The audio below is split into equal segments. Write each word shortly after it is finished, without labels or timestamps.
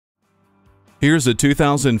Here's a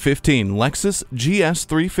 2015 Lexus GS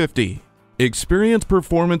 350. Experience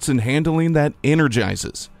performance and handling that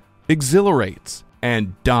energizes, exhilarates,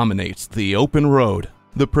 and dominates the open road.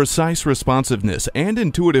 The precise responsiveness and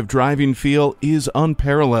intuitive driving feel is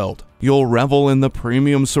unparalleled. You'll revel in the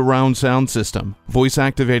premium surround sound system,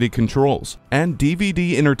 voice-activated controls, and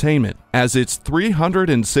DVD entertainment as its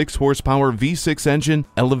 306 horsepower V6 engine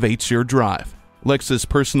elevates your drive. Lexus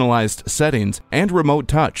personalized settings and remote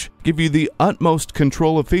touch give you the utmost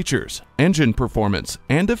control of features, engine performance,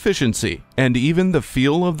 and efficiency, and even the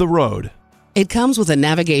feel of the road. It comes with a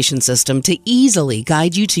navigation system to easily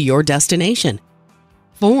guide you to your destination.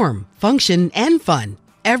 Form, function, and fun.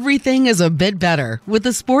 Everything is a bit better with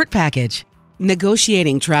the Sport Package.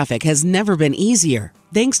 Negotiating traffic has never been easier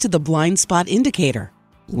thanks to the blind spot indicator.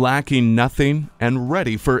 Lacking nothing and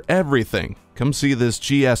ready for everything. Come see this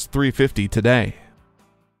GS 350 today.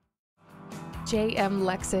 JM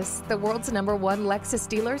Lexus, the world's #1 Lexus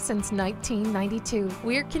dealer since 1992.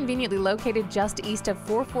 We're conveniently located just east of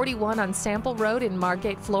 441 on Sample Road in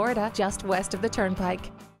Margate, Florida, just west of the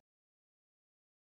Turnpike.